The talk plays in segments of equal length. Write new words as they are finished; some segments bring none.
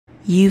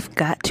You've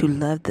got to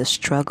love the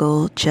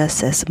struggle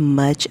just as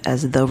much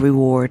as the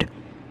reward.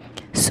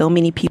 So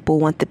many people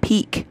want the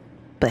peak,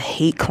 but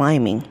hate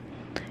climbing.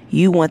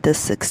 You want the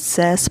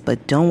success,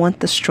 but don't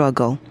want the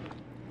struggle.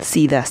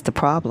 See, that's the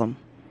problem.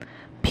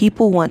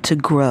 People want to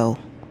grow,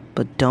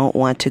 but don't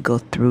want to go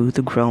through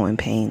the growing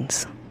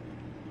pains.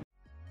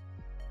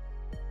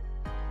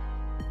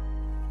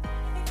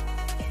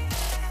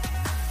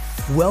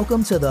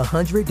 Welcome to the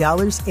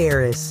 $100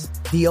 Heiress,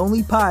 the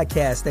only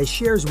podcast that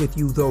shares with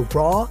you the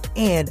raw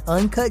and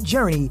uncut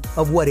journey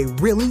of what it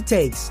really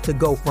takes to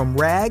go from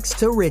rags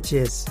to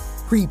riches.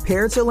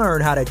 Prepare to learn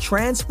how to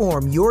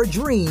transform your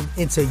dream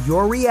into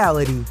your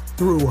reality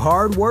through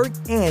hard work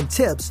and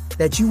tips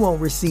that you won't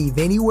receive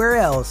anywhere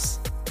else.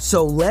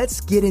 So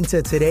let's get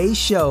into today's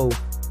show.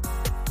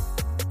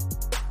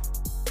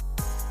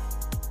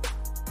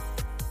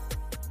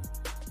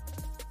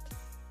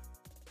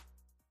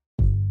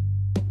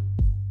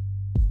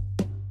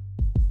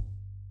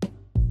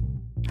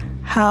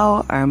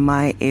 How are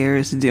my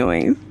heirs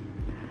doing?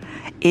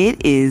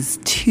 It is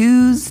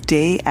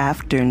Tuesday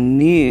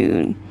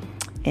afternoon,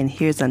 and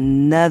here's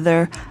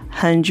another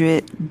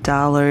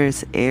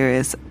 $100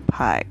 Heiress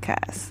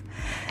podcast.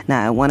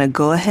 Now, I want to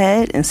go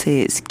ahead and say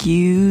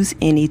excuse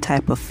any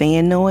type of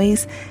fan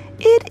noise.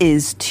 It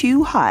is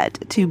too hot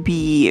to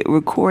be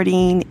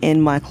recording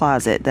in my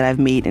closet that I've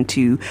made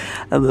into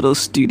a little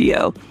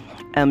studio.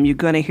 You're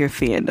going to hear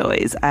fan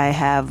noise. I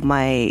have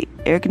my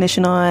air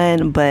conditioner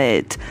on,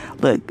 but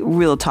look,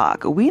 real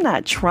talk. We're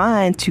not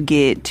trying to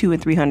get $200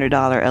 and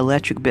 $300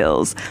 electric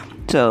bills.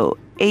 So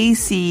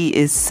AC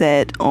is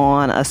set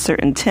on a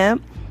certain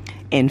temp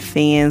and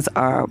fans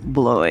are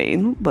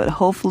blowing, but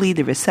hopefully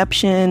the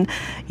reception,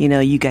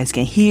 you guys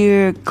can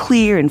hear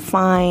clear and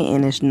fine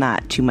and there's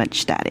not too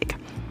much static.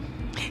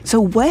 So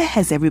what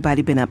has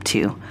everybody been up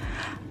to?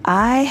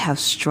 I have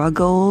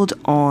struggled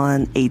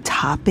on a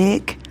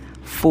topic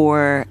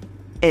for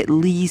at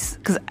least,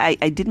 because I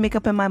did make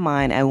up in my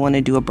mind, I want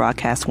to do a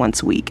broadcast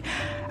once a week.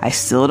 I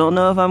still don't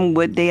know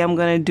what day I'm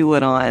going to do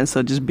it on,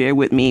 so just bear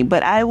with me.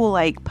 But I will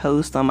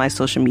post on my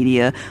social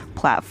media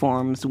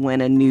platforms when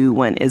a new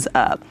one is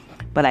up.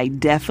 But I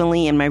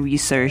definitely, in my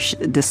research,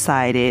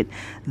 decided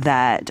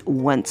that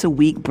once a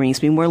week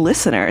brings me more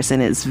listeners.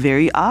 And it's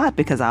very odd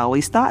because I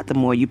always thought the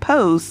more you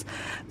post,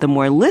 the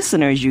more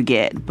listeners you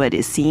get. But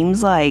it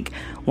seems like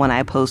when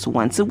I post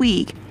once a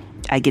week,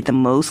 I get the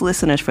most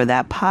listeners for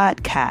that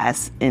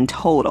podcast in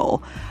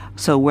total.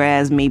 So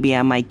whereas maybe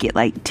I might get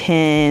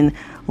 10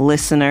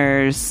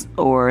 listeners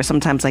or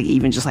sometimes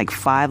even just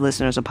 5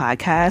 listeners a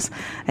podcast,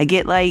 I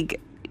get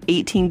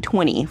 18,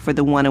 20 for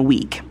the one a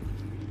week.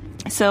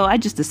 So I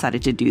just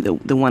decided to do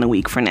the one a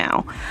week for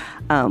now.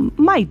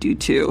 Might do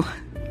two.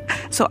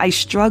 So I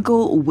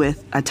struggle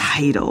with a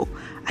title.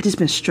 I just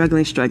been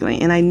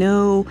struggling. And I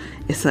know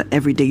it's an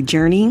everyday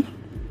journey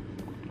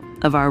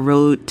of our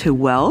road to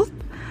wealth.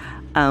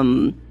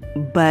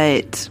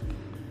 But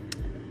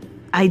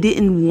I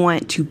didn't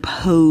want to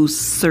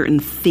post certain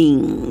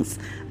things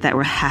that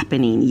were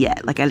happening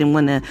yet. I didn't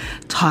want to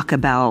talk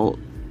about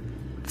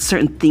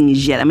certain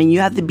things yet. I mean,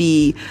 you have to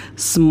be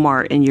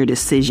smart in your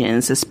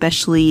decisions,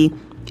 especially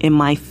in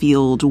my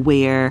field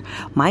where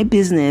my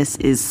business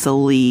is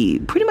solely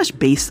pretty much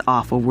based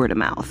off of word of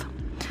mouth,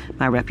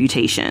 my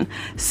reputation.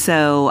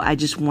 So I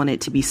just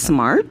wanted to be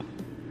smart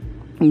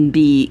and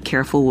be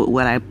careful with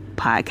what I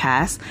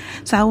podcast.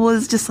 So I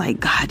was just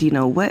God,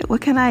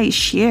 what can I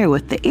share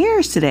with the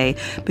heirs today?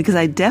 Because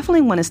I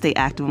definitely want to stay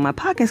active on my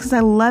podcast because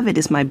I love it.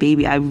 It's my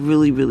baby. I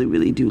really, really,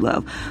 really do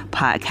love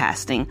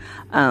podcasting.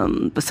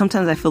 But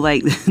sometimes I feel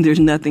like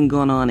there's nothing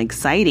going on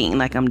exciting.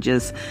 I'm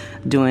just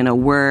doing a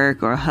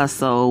work or a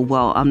hustle.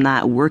 Well, I'm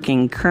not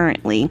working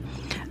currently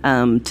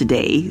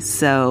today.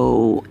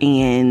 So,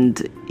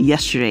 and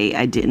yesterday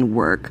I didn't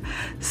work.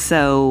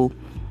 So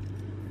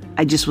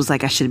I just was I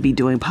should be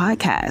doing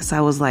podcasts. I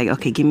was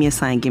okay, give me a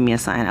sign.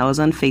 I was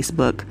on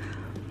Facebook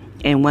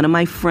and one of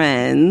my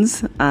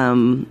friends,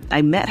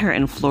 I met her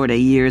in Florida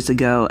years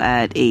ago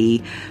at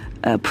a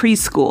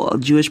preschool, a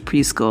Jewish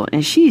preschool,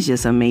 and she's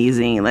just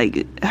amazing.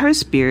 Her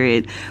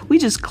spirit, we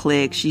just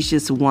clicked. She's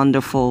just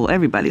wonderful.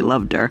 Everybody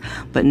loved her.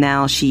 But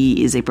now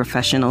she is a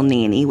professional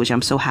nanny, which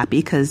I'm so happy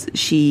because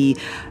she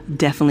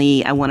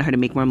definitely, I wanted her to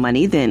make more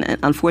money. Then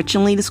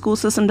unfortunately, the school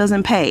system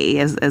doesn't pay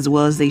as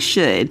well as they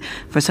should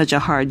for such a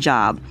hard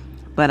job.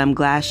 But I'm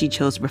glad she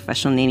chose the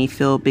professional nanny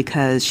field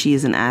because she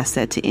is an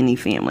asset to any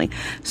family.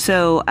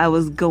 So I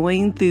was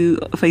going through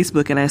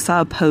Facebook and I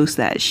saw a post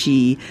that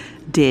she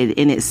did,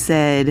 and it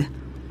said,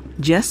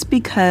 just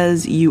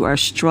because you are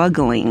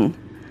struggling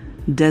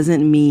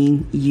doesn't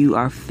mean you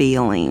are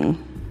failing.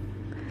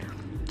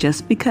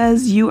 Just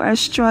because you are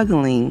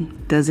struggling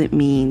doesn't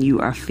mean you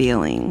are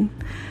failing.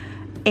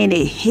 And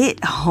it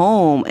hit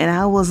home, and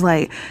I was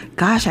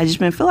gosh, I just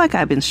feel like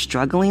I've been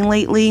struggling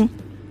lately.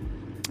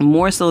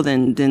 More so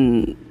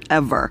than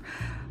ever.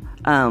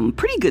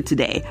 Pretty good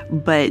today,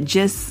 but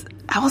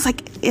I was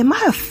am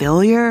I a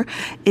failure?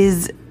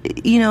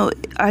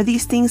 are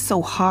these things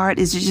so hard?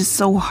 Is it just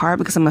so hard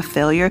because I'm a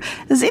failure?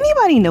 Does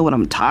anybody know what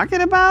I'm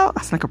talking about?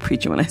 I sound like a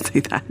preacher when I say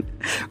that.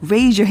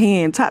 Raise your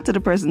hand, talk to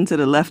the person to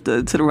the left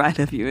or to the right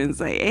of you and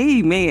say,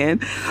 hey, man.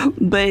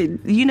 But,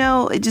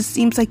 it just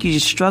seems like you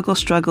just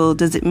struggle.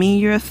 Does it mean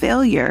you're a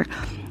failure?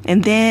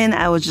 And then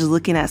I was just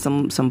looking at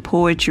some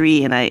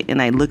poetry, and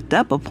I looked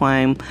up a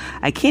poem.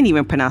 I can't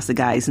even pronounce the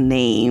guy's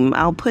name.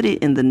 I'll put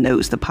it in the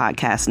notes, the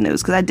podcast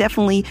notes, because I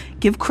definitely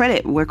give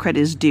credit where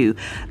credit is due.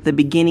 The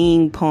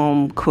beginning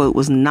poem quote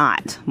was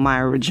not my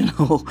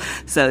original,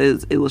 so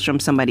it was from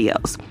somebody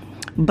else.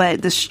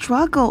 But the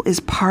struggle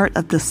is part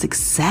of the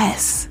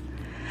success.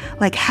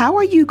 Like, how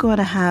are you going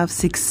to have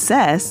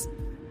success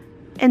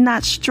and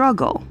not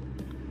struggle?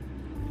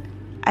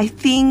 I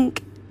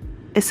think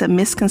it's a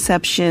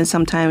misconception.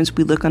 Sometimes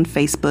we look on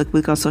Facebook, we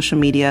look on social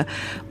media,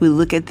 we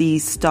look at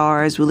these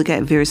stars, we look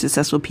at very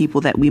successful people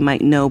that we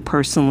might know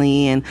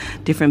personally and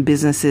different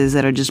businesses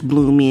that are just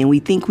blooming, and we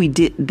think we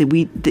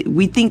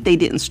think they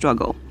didn't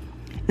struggle.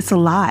 It's a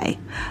lie.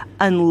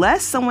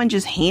 Unless someone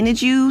just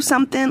handed you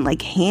something,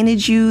 like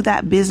handed you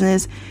that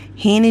business,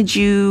 handed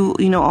you,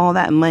 all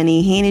that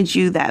money, handed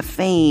you that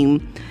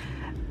fame,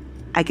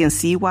 I can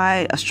see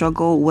why a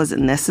struggle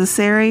wasn't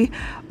necessary,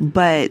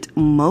 but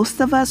most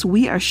of us,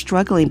 we are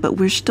struggling, but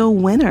we're still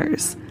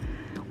winners.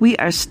 We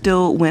are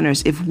still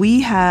winners. If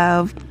we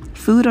have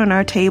food on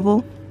our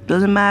table,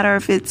 doesn't matter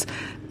if it's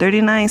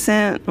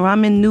 39-cent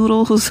ramen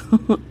noodles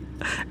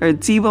or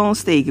T-bone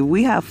steak. If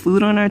we have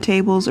food on our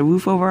tables, a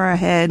roof over our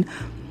head,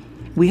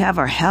 we have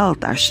our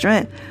health, our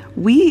strength,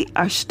 we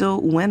are still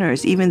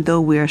winners, even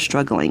though we are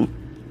struggling.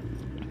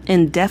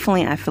 And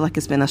definitely, I feel like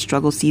it's been a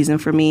struggle season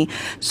for me.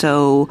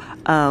 So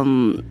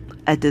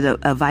at the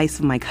advice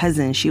of my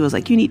cousin, she was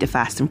like, you need to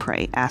fast and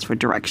pray, ask for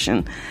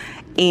direction.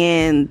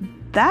 And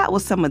that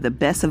was some of the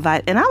best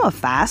advice. And I'm a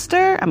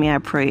faster. I mean, I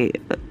pray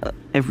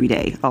every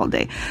day, all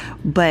day.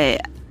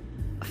 But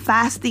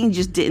fasting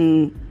just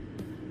didn't,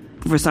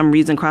 for some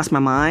reason, cross my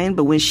mind.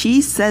 But when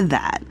she said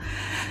that,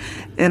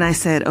 and I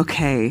said,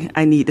 okay,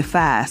 I need to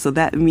fast. So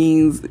that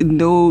means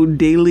no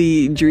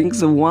daily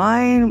drinks of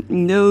wine,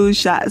 no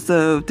shots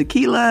of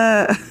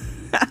tequila,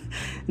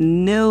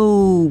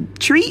 no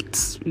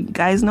treats. You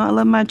guys know I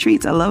love my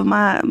treats. I love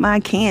my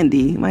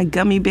candy, my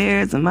gummy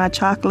bears and my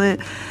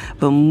chocolate.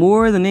 But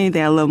more than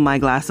anything, I love my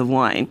glass of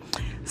wine.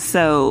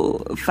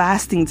 So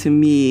fasting to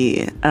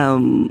me,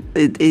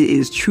 it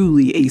is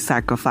truly a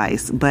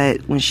sacrifice.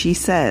 But when she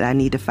said I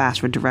need to fast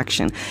for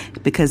direction,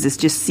 because it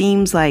just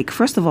seems like,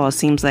 first of all, it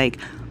seems like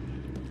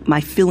my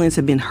feelings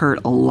have been hurt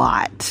a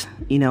lot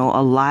in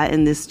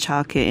this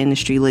childcare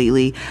industry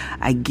lately.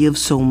 I give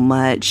so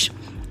much.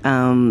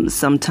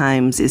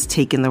 Sometimes it's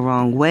taken the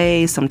wrong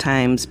way.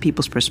 Sometimes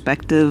people's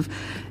perspective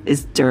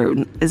it's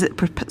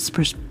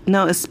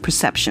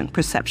perception.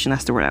 Perception,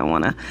 that's the word I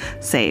want to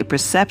say.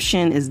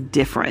 Perception is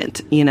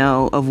different,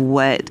 of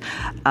what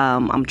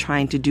I'm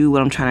trying to do,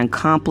 what I'm trying to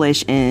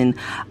accomplish. And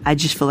I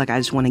just feel like I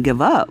just want to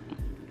give up.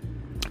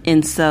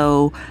 And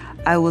so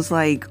I was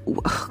like,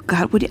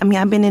 God,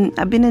 I've been in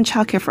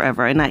childcare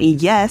forever. And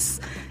yes,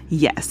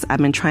 I've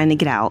been trying to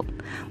get out,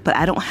 but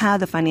I don't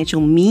have the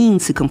financial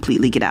means to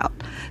completely get out.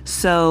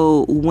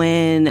 So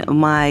when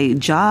my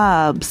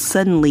job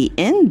suddenly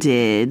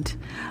ended,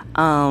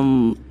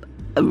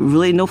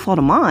 really no fault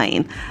of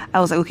mine,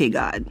 I was like, okay,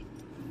 God,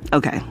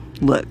 okay,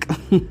 look,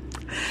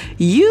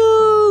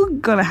 you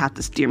gonna have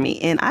to steer me.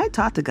 And I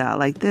talk to God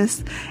like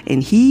this,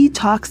 and he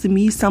talks to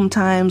me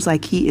sometimes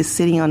like he is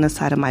sitting on the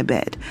side of my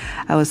bed.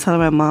 I was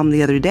telling my mom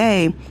the other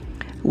day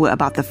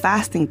about the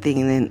fasting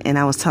thing, and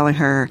I was telling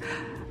her,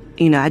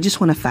 I just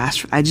want to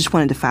fast. I just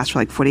wanted to fast for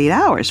like 48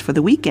 hours for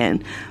the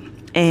weekend.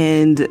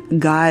 And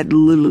God,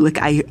 literally, like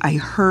I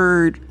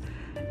heard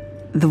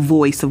the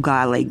voice of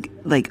God,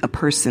 like a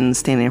person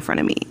standing in front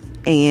of me.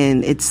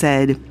 And it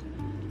said,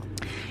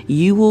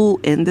 you will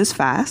end this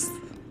fast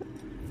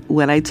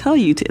when I tell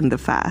you to end the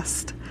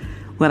fast.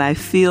 When I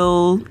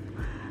feel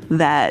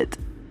that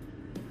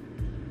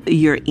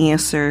your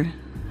answer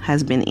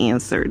has been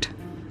answered,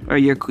 or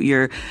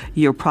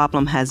your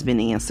problem has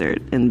been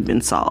answered and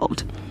been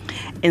solved.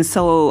 And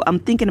so I'm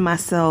thinking to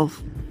myself,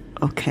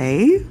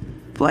 okay,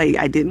 like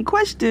I didn't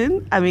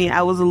question. I mean,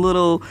 I was a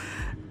little,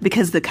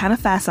 because the kind of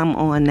fast I'm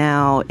on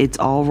now, it's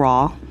all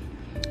raw.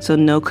 So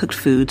no cooked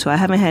food. So I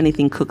haven't had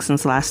anything cooked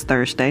since last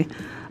Thursday.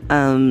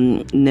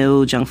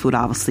 No junk food,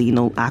 obviously,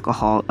 no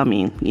alcohol. I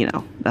mean,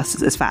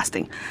 it's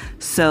fasting.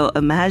 So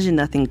imagine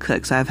nothing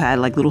cooked. So I've had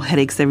like little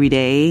headaches every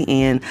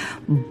day.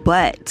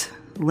 But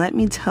let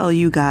me tell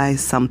you guys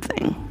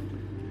something.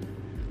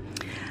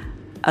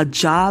 A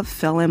job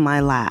fell in my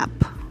lap,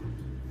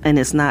 and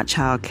it's not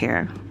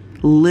childcare.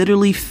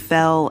 Literally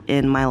fell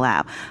in my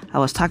lap. I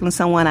was talking to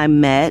someone I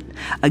met.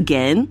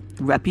 Again,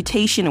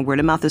 reputation and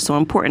word of mouth is so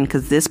important,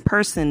 because this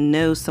person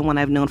knows someone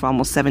I've known for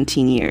almost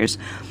 17 years.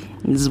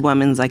 This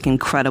woman's like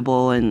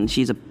incredible, and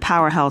she's a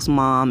powerhouse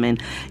mom,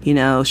 and you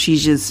know,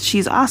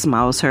 she's awesome.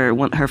 I was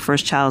her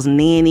first child's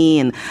nanny,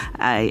 and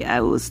I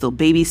was still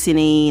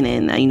babysitting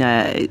and you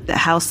know,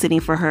 house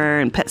sitting for her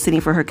and pet sitting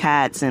for her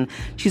cats, and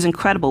she's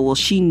incredible. Well,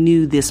 she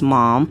knew this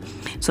mom,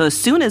 so as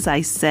soon as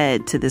I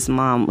said to this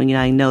mom, you know,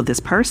 I know this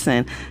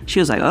person, she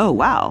was like, oh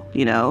wow,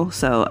 you know,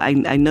 so I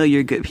know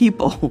you're good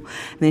people.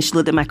 And then she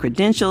looked at my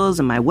credentials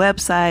and my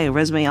website and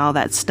resume, all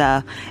that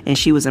stuff, and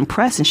she was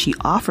impressed, and she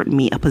offered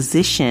me a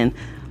position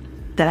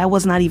that I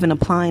was not even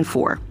applying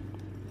for.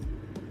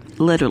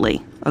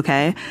 Literally.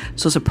 Okay.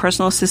 So it's a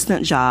personal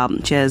assistant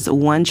job. She has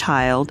one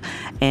child,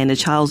 and the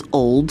child's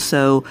old.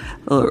 So,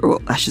 or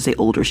I should say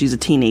older. She's a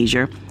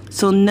teenager.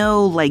 So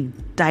no like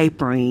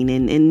diapering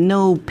and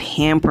no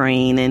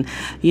pampering and,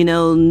 you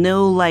know,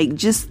 no like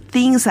just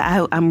things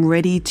that I'm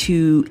ready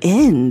to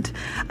end.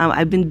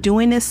 I've been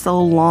doing this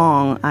so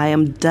long. I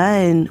am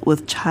done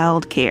with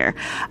childcare.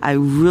 I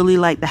really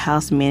like the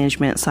house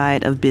management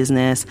side of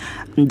business.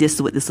 And this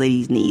is what this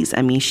lady needs.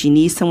 I mean, she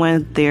needs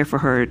someone there for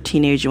her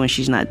teenager when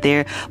she's not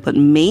there, but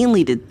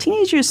mainly the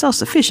teenager is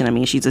self-sufficient. I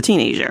mean, she's a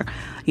teenager,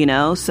 you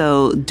know,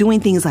 so doing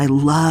things I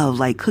love,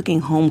 like cooking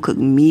home cooked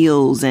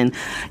meals. And,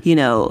 you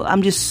know,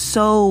 I'm just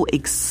so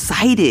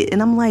excited.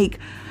 And I'm like,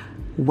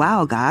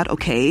 wow, God,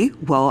 okay.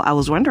 Well, I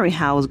was wondering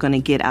how I was going to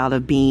get out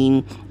of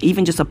being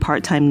even just a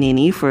part-time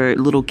nanny for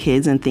little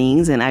kids and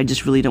things. And I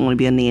just really don't want to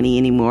be a nanny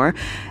anymore.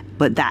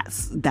 But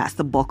that's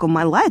the bulk of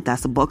my life.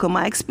 That's the bulk of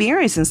my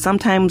experience. And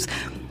sometimes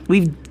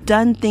we've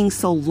done things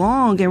so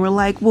long and we're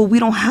like, well, we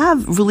don't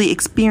have really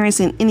experience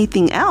in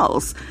anything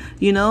else,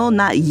 you know,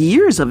 not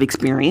years of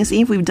experience.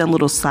 Even if we've done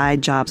little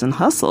side jobs and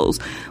hustles,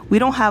 we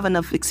don't have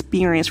enough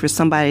experience for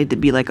somebody to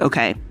be like,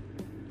 okay,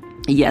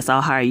 yes,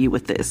 I'll hire you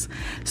with this.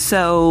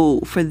 So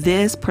for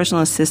this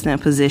personal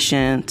assistant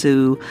position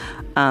to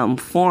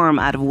form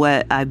out of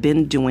what I've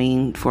been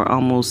doing for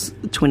almost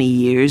 20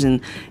 years.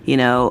 And, you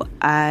know,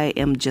 I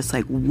am just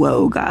like,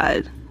 whoa,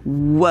 God,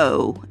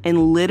 whoa.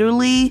 And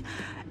literally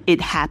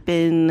it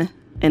happened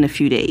in a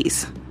few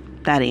days,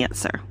 that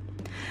answer.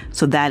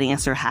 So that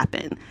answer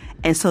happened.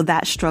 And so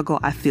that struggle,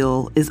 I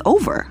feel, is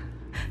over.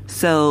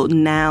 So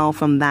now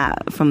from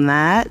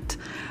that,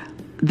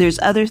 there's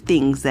other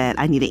things that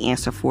I need to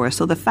answer for.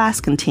 So the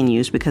fast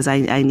continues because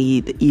I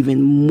need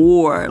even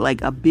more,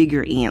 like a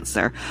bigger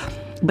answer.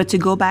 But to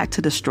go back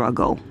to the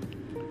struggle,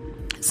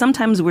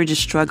 sometimes we're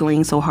just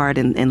struggling so hard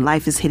and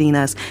life is hitting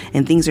us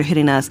and things are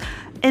hitting us.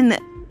 And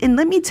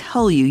let me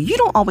tell you, you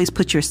don't always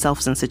put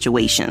yourselves in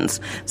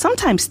situations.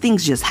 Sometimes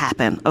things just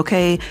happen,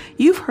 okay?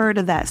 You've heard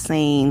of that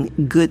saying,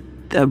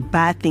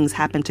 bad things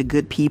happen to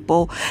good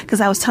people. Because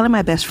I was telling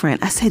my best friend,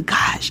 I said,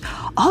 gosh,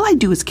 all I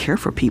do is care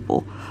for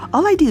people.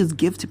 All I do is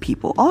give to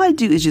people. All I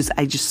do is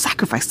I just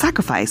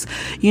sacrifice,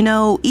 you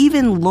know,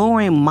 even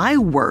lowering my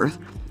worth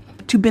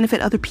to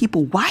benefit other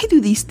people. Why do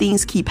these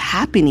things keep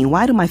happening?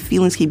 Why do my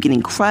feelings keep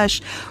getting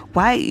crushed?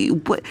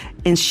 What?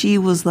 And she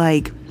was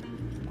like,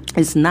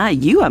 it's not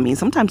you. I mean,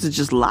 sometimes it's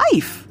just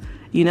life,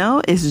 you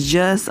know, it's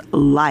just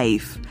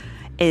life.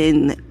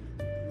 And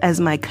as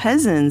my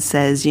cousin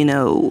says, you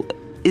know,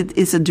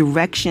 it's a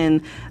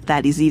direction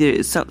that is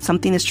either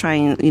something is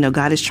trying, you know,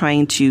 God is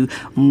trying to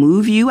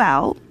move you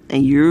out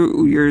and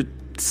you're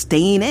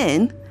staying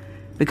in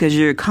because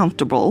you're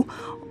comfortable,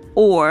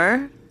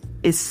 or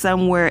it's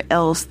somewhere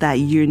else that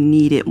you're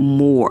needed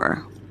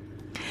more.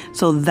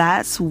 So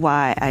that's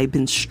why I've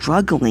been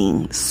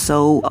struggling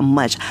so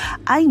much.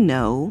 I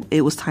know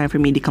it was time for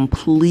me to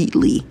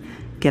completely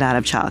get out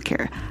of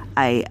childcare.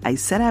 I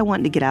said I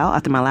wanted to get out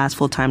after my last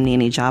full-time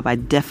nanny job. I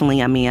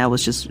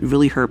was just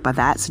really hurt by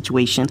that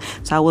situation.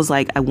 So I was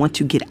like, I want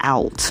to get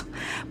out,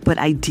 but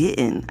I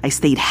didn't. I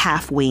stayed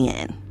halfway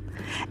in.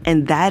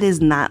 And that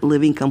is not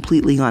living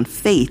completely on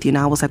faith. You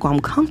know, I was like, well, I'm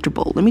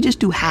comfortable. Let me just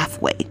do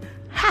halfway.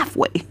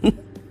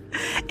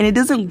 And it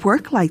doesn't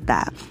work like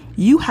that.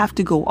 You have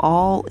to go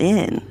all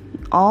in.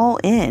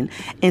 And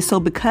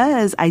so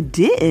because I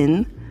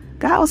didn't,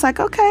 God was like,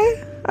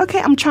 okay,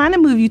 I'm trying to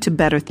move you to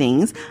better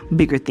things,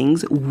 bigger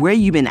things, where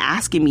you've been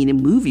asking me to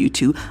move you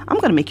to. I'm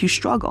going to make you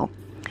struggle.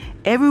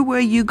 Everywhere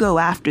you go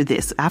after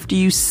this, after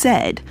you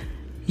said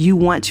you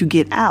want to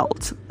get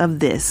out of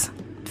this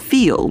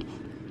field,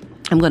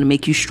 I'm going to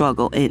make you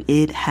struggle. And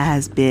it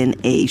has been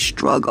a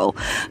struggle.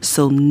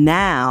 So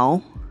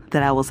now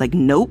that I was like,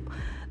 nope,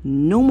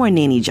 no more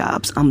nanny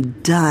jobs. I'm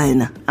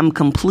done. I'm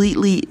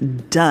completely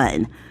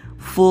done.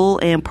 Full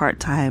and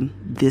part-time,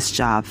 this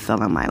job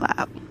fell in my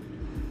lap.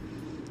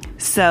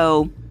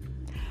 So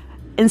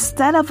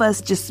instead of us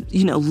just,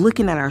 you know,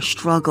 looking at our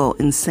struggle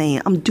and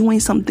saying, I'm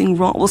doing something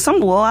wrong.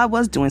 Well, I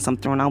was doing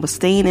something wrong. I was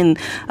staying in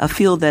a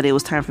field that it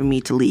was time for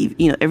me to leave.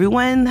 You know,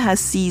 everyone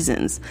has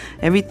seasons.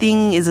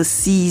 Everything is a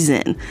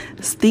season.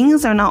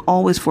 Things are not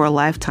always for a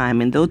lifetime.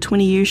 And though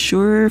 20 years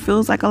sure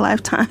feels like a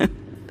lifetime,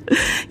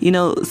 you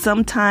know,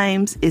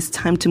 sometimes it's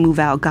time to move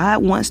out.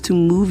 God wants to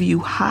move you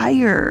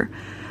higher.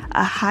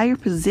 A higher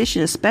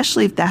position,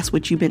 especially if that's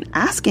what you've been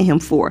asking him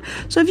for.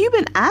 So if you've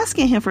been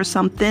asking him for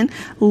something,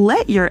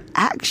 let your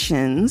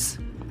actions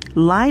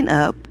line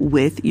up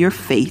with your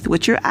faith,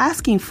 what you're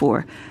asking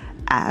for.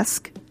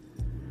 Ask,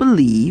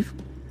 believe,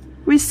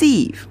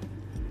 receive.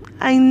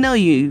 I know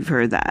you've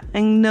heard that.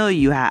 I know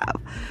you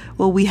have.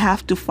 Well, we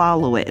have to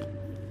follow it.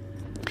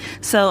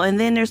 So, and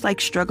then there's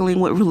like struggling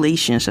with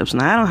relationships.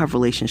 Now, I don't have a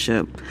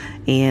relationship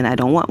and I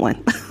don't want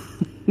one.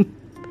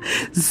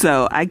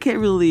 So I can't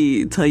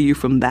really tell you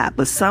from that.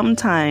 But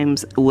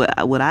sometimes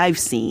what I've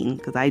seen,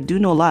 because I do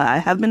know a lot, I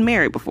have been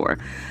married before.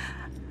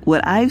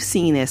 What I've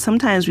seen is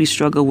sometimes we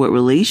struggle with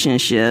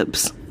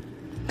relationships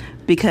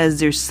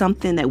because there's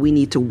something that we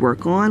need to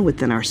work on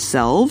within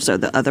ourselves or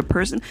the other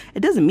person.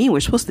 It doesn't mean we're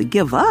supposed to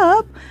give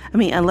up. I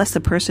mean, unless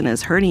the person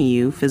is hurting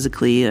you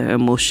physically or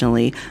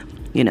emotionally,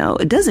 you know,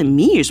 it doesn't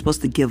mean you're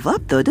supposed to give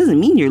up, though. It doesn't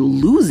mean you're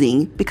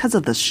losing because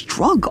of the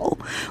struggle.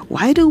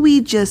 Why do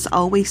we just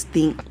always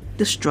think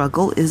the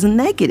struggle is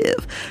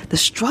negative? The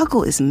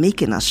struggle is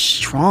making us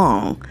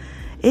strong.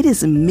 It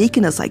is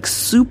making us like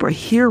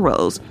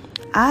superheroes.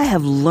 I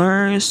have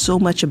learned so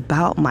much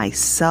about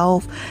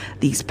myself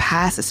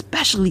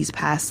especially these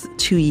past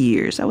 2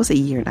 years. I would say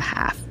 1.5 years.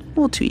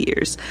 Well, 2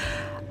 years.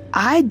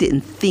 I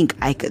didn't think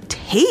I could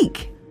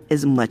take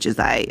as much as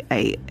I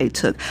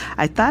took.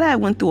 I thought I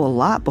went through a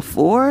lot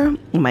before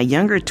in my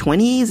younger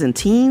 20s and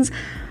teens,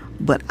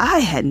 but I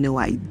had no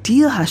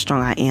idea how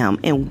strong I am.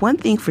 And one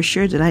thing for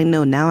sure that I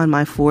know now in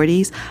my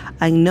 40s,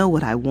 I know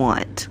what I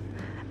want.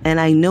 And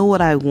I know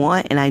what I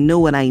want and I know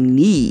what I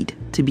need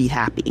to be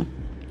happy.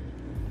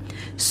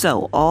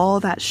 So all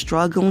that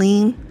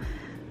struggling,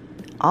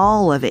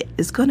 all of it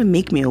is going to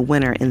make me a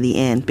winner in the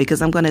end, because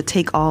I'm going to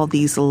take all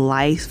these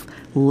life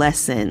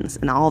lessons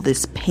and all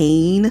this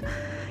pain,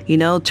 you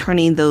know,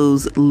 turning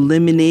those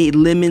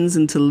lemons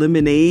into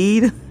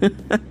lemonade,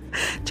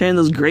 turning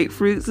those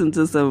grapefruits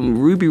into some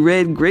ruby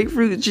red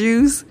grapefruit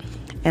juice.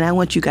 And I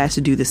want you guys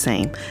to do the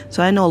same.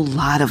 So I know a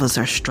lot of us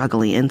are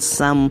struggling in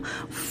some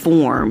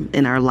form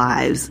in our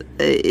lives.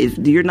 If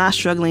you're not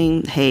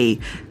struggling, hey,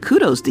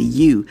 kudos to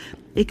you.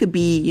 It could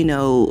be, you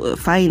know,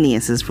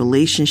 finances,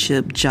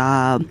 relationship,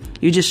 job.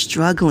 You're just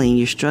struggling.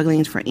 You're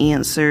struggling for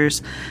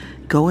answers.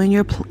 Go in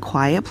your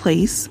quiet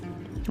place.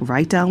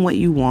 Write down what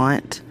you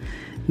want.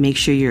 Make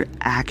sure your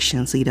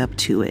actions lead up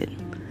to it.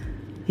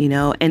 You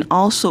know, and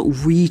also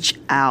reach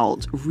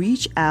out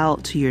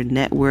to your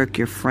network,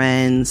 your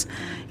friends,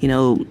 you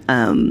know,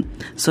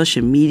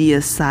 social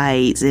media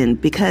sites, and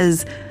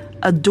because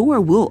a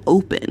door will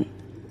open.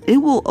 It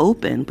will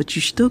open, but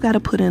you still got to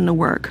put in the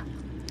work.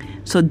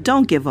 So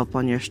don't give up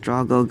on your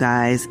struggle,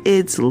 guys.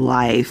 It's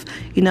life.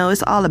 You know,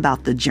 it's all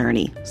about the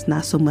journey. It's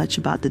not so much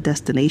about the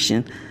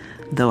destination,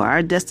 though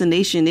our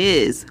destination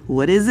is,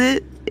 what is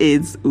it?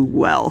 It's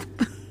wealth,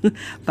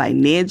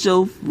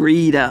 financial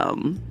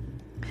freedom.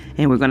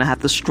 And we're going to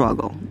have to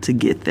struggle to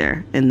get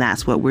there. And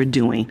that's what we're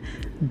doing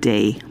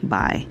day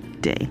by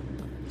day.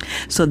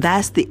 So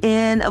that's the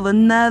end of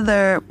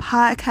another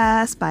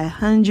podcast by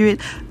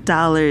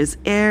 $100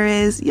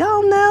 Heiress.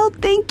 Y'all know,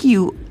 thank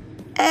you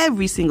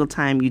every single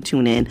time you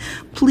tune in.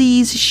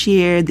 Please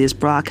share this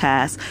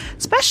broadcast,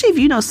 especially if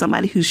you know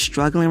somebody who's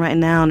struggling right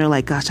now and they're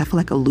like, gosh, I feel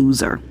like a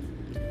loser.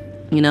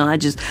 You know, I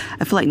feel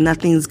like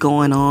nothing's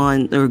going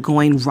on or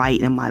going right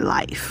in my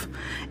life.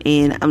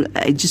 And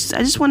I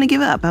just want to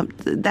give up.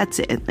 That's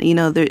it. You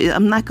know,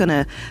 I'm not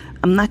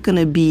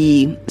gonna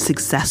be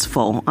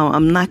successful.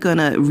 I'm not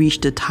gonna reach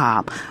the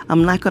top.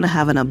 I'm not gonna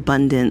have an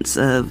abundance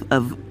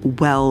of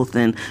wealth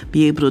and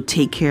be able to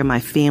take care of my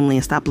family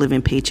and stop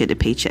living paycheck to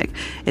paycheck.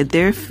 If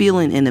they're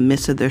feeling in the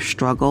midst of their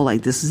struggle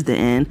like this is the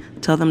end,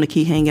 tell them to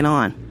keep hanging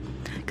on.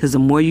 Because the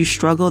more you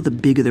struggle, the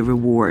bigger the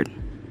reward.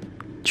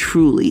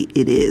 Truly,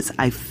 it is.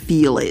 I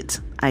feel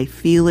it.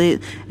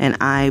 And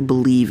I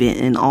believe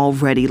it. And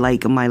already,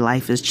 like, my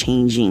life is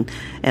changing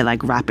at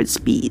like rapid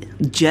speed.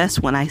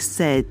 Just when I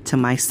said to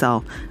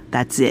myself,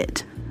 that's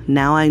it.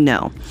 Now I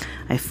know.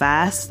 I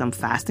fast. I'm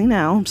fasting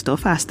now. I'm still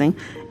fasting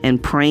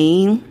and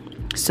praying.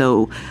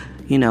 So,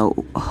 you know,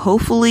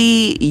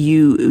 hopefully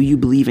you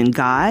believe in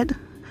God,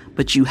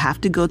 but you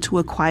have to go to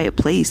a quiet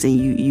place and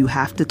you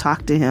have to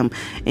talk to him,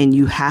 and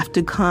you have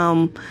to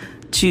come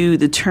to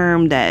the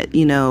term that,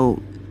 you know,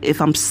 if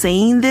I'm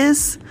saying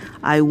this,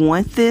 I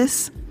want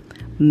this,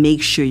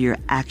 make sure your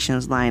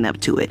actions line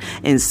up to it.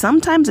 And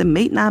sometimes it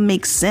may not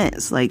make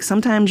sense. Like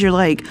sometimes you're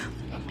like,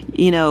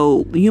 you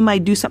know, you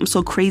might do something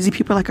so crazy.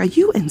 People are like, are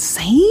you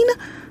insane?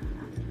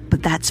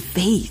 But that's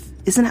faith.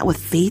 Isn't that what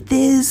faith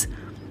is?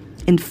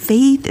 And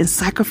faith and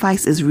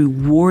sacrifice is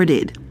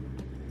rewarded.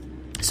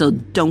 So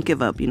don't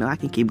give up. You know, I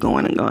can keep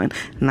going and going.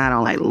 And I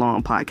don't like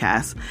long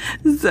podcasts.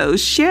 So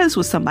share this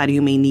with somebody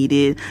who may need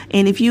it.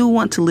 And if you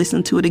want to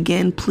listen to it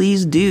again,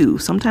 please do.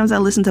 Sometimes I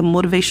listen to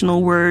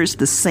motivational words,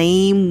 the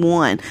same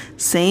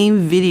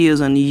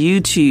videos on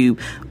YouTube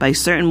by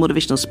certain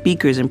motivational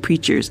speakers and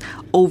preachers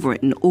over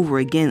and over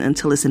again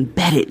until it's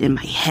embedded in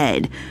my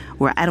head,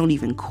 where I don't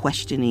even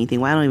question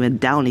anything, where I don't even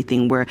doubt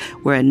anything, where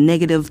a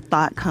negative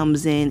thought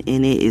comes in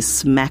and it is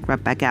smacked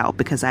right back out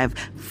because I've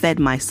fed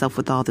myself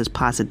with all this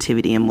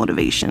positivity and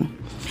motivation.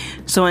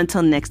 So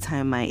until next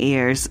time, my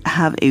heirs,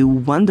 have a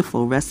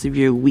wonderful rest of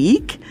your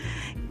week.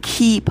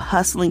 Keep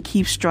hustling,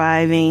 keep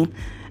striving,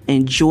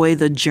 enjoy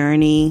the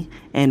journey,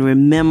 and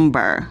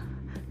remember,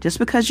 just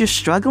because you're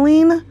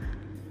struggling,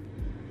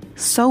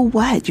 so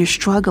what? You're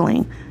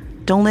struggling.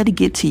 Don't let it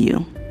get to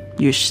you.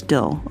 You're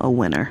still a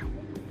winner.